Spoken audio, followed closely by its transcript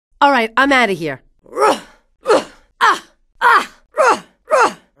All right, I'm out of here.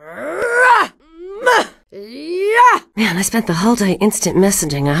 Man, I spent the whole day instant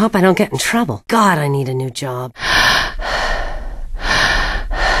messaging. I hope I don't get in trouble. God, I need a new job.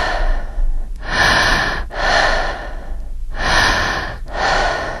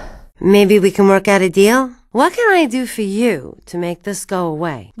 Maybe we can work out a deal? What can I do for you to make this go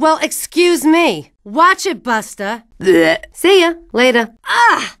away? Well, excuse me. Watch it, Buster. Blech. See ya. Later.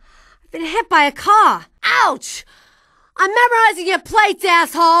 I've been hit by a car. Ouch! I'm memorizing your plates,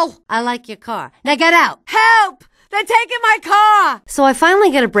 asshole! I like your car. Now get out. Help! They're taking my car! So I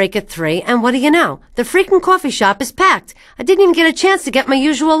finally get a break at 3, and what do you know? The freaking coffee shop is packed. I didn't even get a chance to get my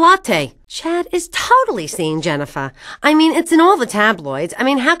usual latte. Chad is totally seeing Jennifer. I mean, it's in all the tabloids. I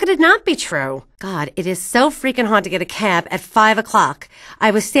mean, how could it not be true? God, it is so freaking hard to get a cab at 5 o'clock.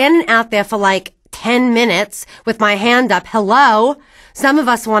 I was standing out there for like 10 minutes with my hand up. Hello? Some of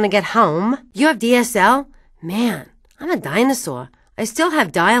us want to get home. You have DSL? Man, I'm a dinosaur. I still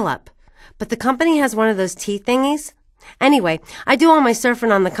have dial-up. But the company has one of those T thingies. Anyway, I do all my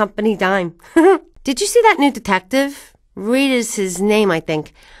surfing on the company dime. Did you see that new detective? Reed is his name, I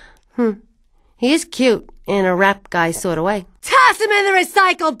think. He is cute in a rap guy sort of way. Toss him in the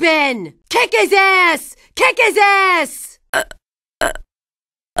recycle bin! Kick his ass! Kick his ass!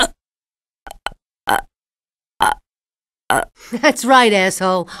 That's right,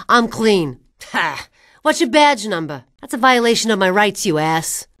 asshole. I'm clean. Ha! What's your badge number? That's a violation of my rights, you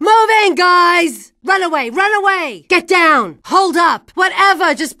ass. Move in, guys! Run away, run away! Get down! Hold up!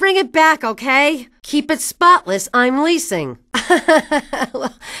 Whatever, just bring it back, okay? Keep it spotless, I'm leasing.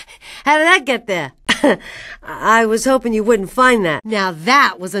 Well, how did that get there? I was hoping you wouldn't find that. Now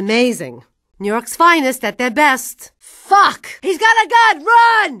that was amazing. New York's finest at their best. Fuck! He's got a gun!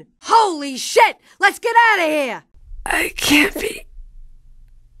 Run! Holy shit! Let's get out of here! I can't be...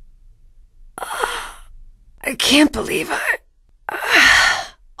 I can't believe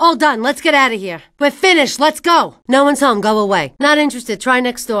All done. Let's get out of here. We're finished. Let's go. No one's home. Go away. Not interested. Try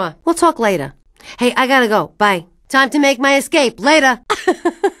next door. We'll talk later. Hey, I gotta go. Bye. Time to make my escape. Later.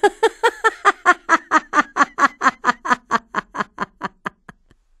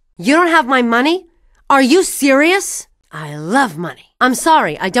 You don't have my money? Are you serious? I love money. I'm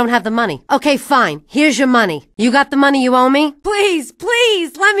sorry, I don't have the money. Okay, fine. Here's your money. You got the money you owe me? Please,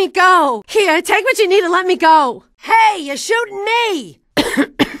 please, let me go. Here, take what you need and let me go. Hey, you're shooting me.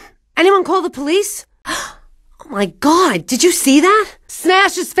 Anyone call the police? Oh my God, did you see that?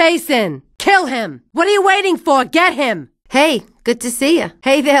 Smash his face in. Kill him. What are you waiting for? Get him. Hey, good to see you.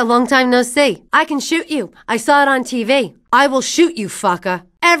 Hey there, long time no see. I can shoot you. I saw it on TV. I will shoot you, fucker.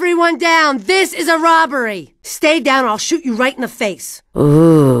 Everyone down. This is a robbery. Stay down or I'll shoot you right in the face.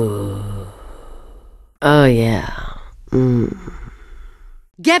 Ooh. Oh, yeah.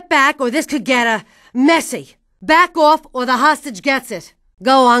 Get back or this could get messy. Back off or the hostage gets it.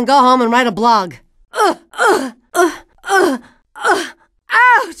 Go on, go home and write a blog. Ouch!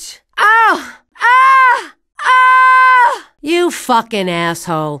 Ow! Ah! Ah! You fucking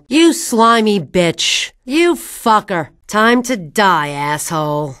asshole. You slimy bitch. You fucker. Time to die,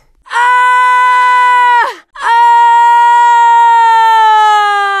 asshole. Ah! Ah!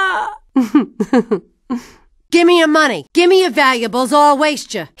 Give me your money. Give me your valuables or I'll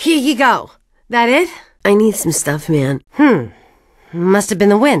waste you. Here you go. That it? I need some stuff, man. Must have been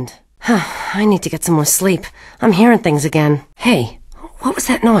the wind. I need to get some more sleep. I'm hearing things again. Hey, what was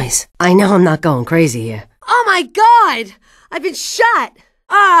that noise? I know I'm not going crazy here. Oh my God! I've been shot!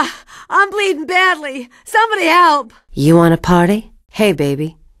 I'm bleeding badly. Somebody help! You want a party? Hey,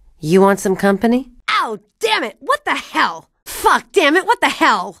 baby. You want some company? Ow, damn it! What the hell? Fuck, damn it, what the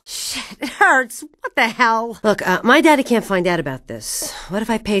hell? Shit, it hurts. What the hell? Look, my daddy can't find out about this. What if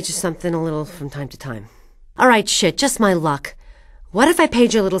I paid you something a little from time to time? Alright, shit, just my luck. What if I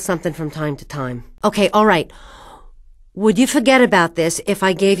paid you a little something from time to time? Okay, alright. Would you forget about this if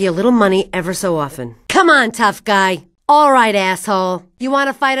I gave you a little money ever so often? Come on, tough guy. Alright, asshole. You want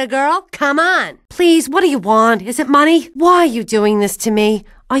to fight a girl? Come on. Please, what do you want? Is it money? Why are you doing this to me?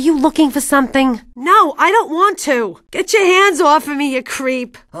 Are you looking for something? No, I don't want to. Get your hands off of me, you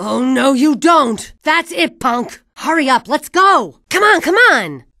creep. Oh, no, you don't. That's it, punk. Hurry up, let's go. Come on, come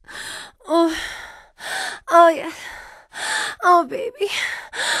on. Oh, yeah. Oh, baby.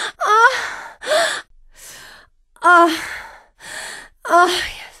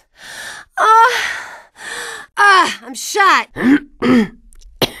 Yes. I'm shot.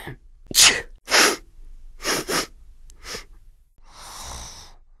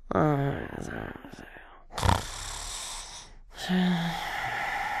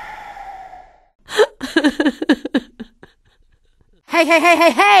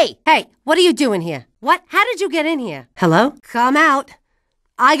 Hey, what are you doing here? What? How did you get in here? Hello? Come out.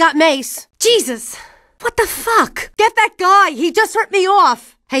 I got mace. Jesus! What the fuck? Get that guy! He just ripped me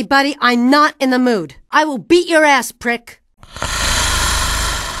off! Hey, buddy, I'm not in the mood. I will beat your ass, prick.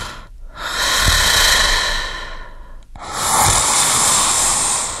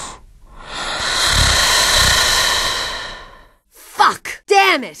 Fuck!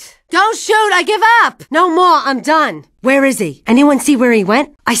 Damn it! Don't shoot! I give up! No more, I'm done. Where is he? Anyone see where he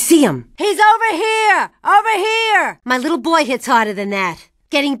went? I see him. He's over here! Over here! My little boy hits harder than that.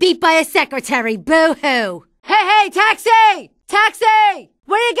 Getting beat by a secretary, boo-hoo! Hey, taxi! Taxi!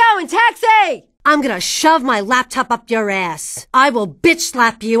 Where you going, taxi? I'm gonna shove my laptop up your ass. I will bitch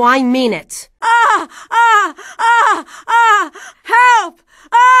slap you, I mean it. Help!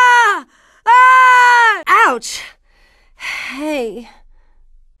 Ouch! Hey,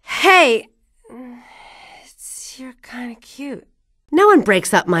 you're kinda cute. No one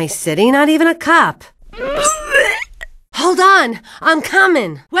breaks up my city, not even a cop. Hold on, I'm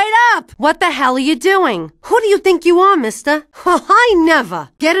coming. Wait up! What the hell are you doing? Who do you think you are, mister? Well, I never.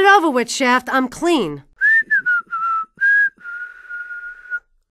 Get it over with, Shaft, I'm clean.